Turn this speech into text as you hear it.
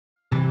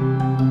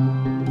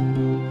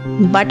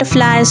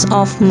Butterflies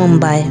of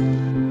Mumbai.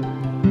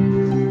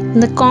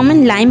 The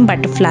common lime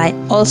butterfly,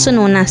 also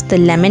known as the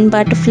lemon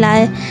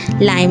butterfly,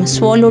 lime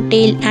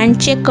swallowtail and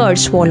checkered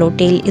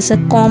swallowtail, is a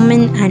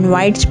common and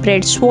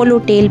widespread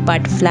swallowtail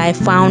butterfly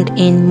found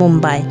in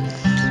Mumbai.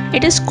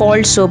 It is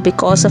called so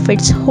because of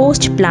its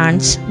host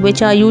plants,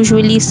 which are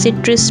usually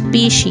citrus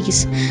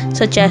species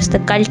such as the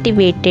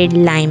cultivated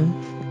lime.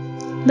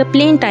 The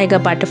plain tiger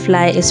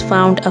butterfly is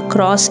found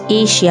across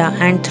Asia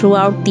and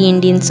throughout the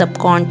Indian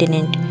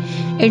subcontinent.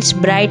 Its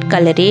bright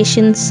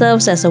coloration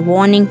serves as a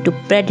warning to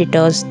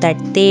predators that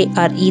they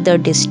are either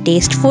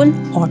distasteful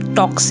or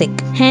toxic.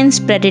 Hence,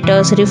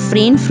 predators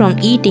refrain from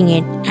eating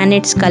it, and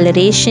its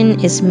coloration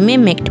is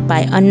mimicked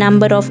by a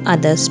number of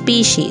other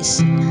species.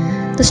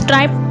 The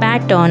striped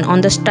pattern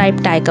on the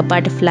striped tiger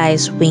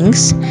butterfly's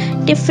wings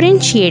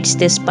differentiates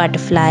this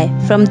butterfly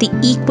from the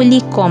equally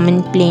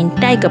common plain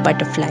tiger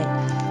butterfly.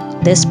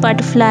 This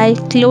butterfly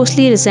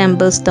closely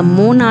resembles the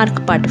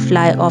monarch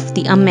butterfly of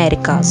the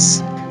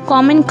Americas.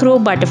 Common crow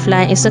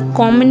butterfly is a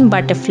common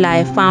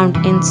butterfly found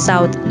in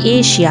South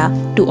Asia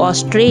to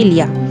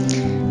Australia.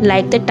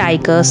 Like the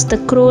tigers, the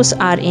crows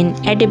are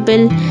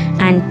inedible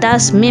and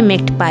thus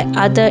mimicked by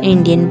other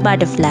Indian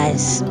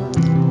butterflies.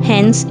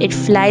 Hence, it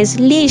flies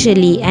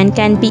leisurely and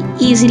can be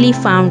easily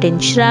found in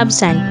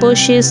shrubs and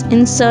bushes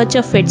in search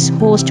of its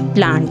host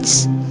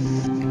plants.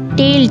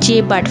 Tailed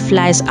jay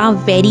butterflies are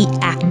very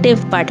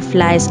active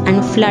butterflies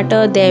and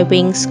flutter their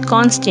wings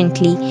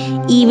constantly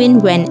even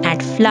when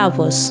at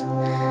flowers.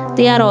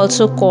 They are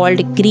also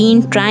called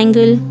green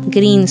triangle,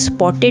 green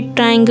spotted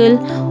triangle,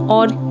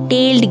 or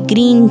tailed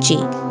green jay.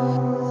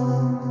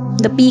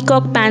 The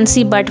peacock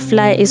pansy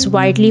butterfly is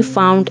widely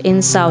found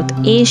in South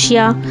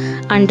Asia.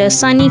 Under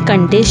sunny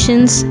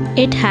conditions,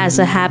 it has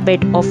a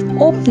habit of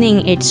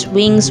opening its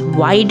wings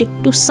wide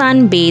to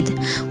sunbathe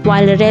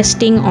while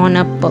resting on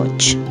a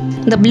perch.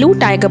 The blue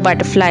tiger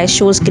butterfly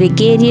shows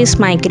gregarious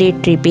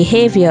migratory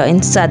behavior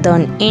in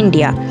southern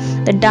India.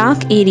 The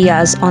dark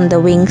areas on the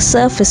wing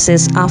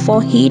surfaces are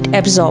for heat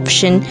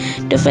absorption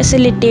to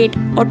facilitate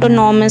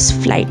autonomous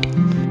flight.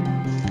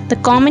 The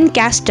common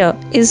castor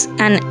is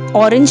an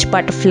orange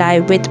butterfly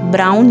with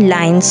brown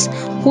lines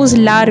whose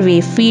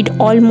larvae feed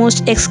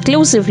almost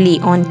exclusively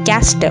on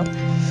castor.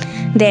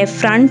 Their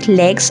front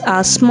legs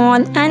are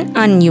small and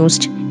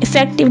unused,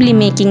 effectively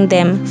making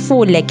them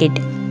four-legged.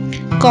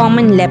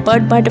 Common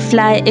leopard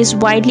butterfly is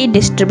widely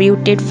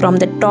distributed from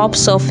the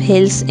tops of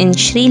hills in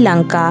Sri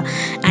Lanka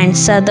and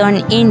southern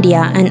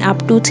India and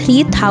up to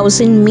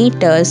 3,000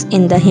 meters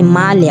in the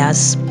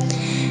Himalayas.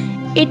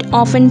 It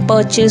often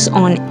perches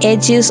on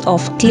edges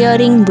of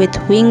clearing with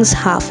wings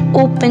half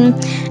open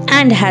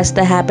and has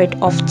the habit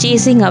of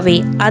chasing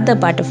away other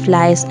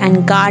butterflies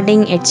and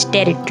guarding its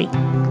territory.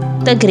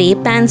 The grey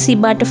pansy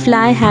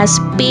butterfly has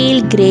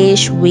pale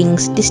greyish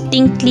wings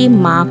distinctly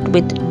marked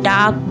with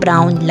dark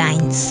brown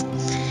lines.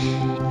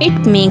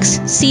 It makes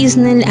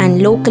seasonal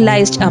and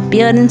localized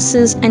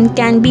appearances and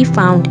can be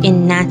found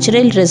in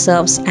natural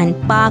reserves and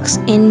parks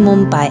in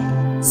Mumbai.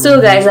 So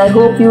guys, I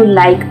hope you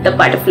like the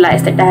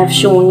butterflies that I have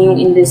shown you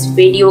in this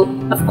video.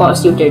 Of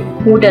course you did.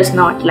 Who does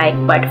not like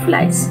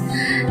butterflies?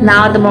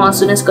 Now the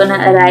monsoon is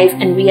gonna arrive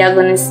and we are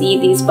gonna see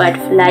these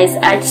butterflies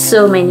at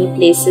so many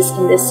places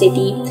in the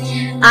city.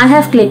 I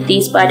have clipped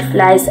these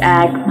butterflies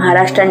at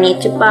Maharashtra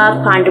Nature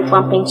Park, Pandu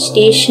Pumping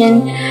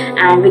Station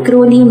and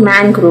Vikroli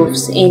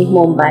Mangroves in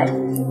Mumbai.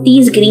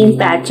 These green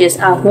patches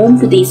are home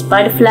to these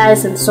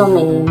butterflies and so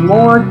many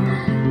more.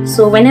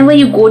 So whenever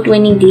you go to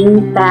any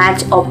green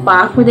patch or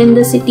park within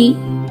the city,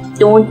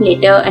 don't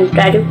litter and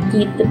try to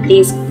keep the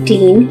place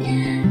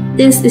clean.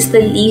 This is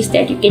the least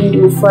that you can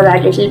do for our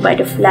little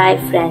butterfly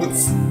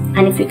friends.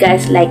 And if you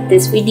guys like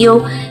this video,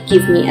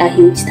 give me a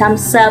huge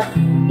thumbs up.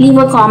 Leave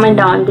a comment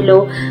down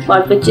below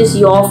about which is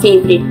your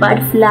favorite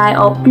butterfly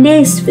or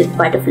place with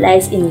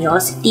butterflies in your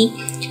city.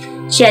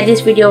 Share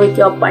this video with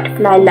your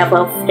butterfly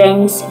lover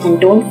friends and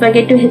don't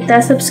forget to hit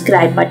the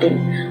subscribe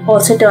button.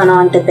 Also turn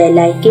on the bell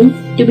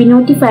icon to be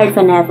notified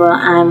whenever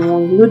I'm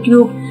on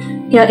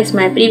YouTube. Here is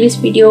my previous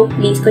video.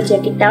 Please go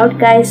check it out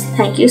guys.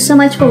 Thank you so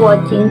much for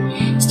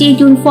watching. Stay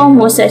tuned for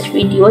more such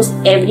videos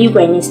every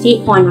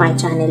Wednesday on my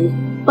channel.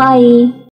 Bye.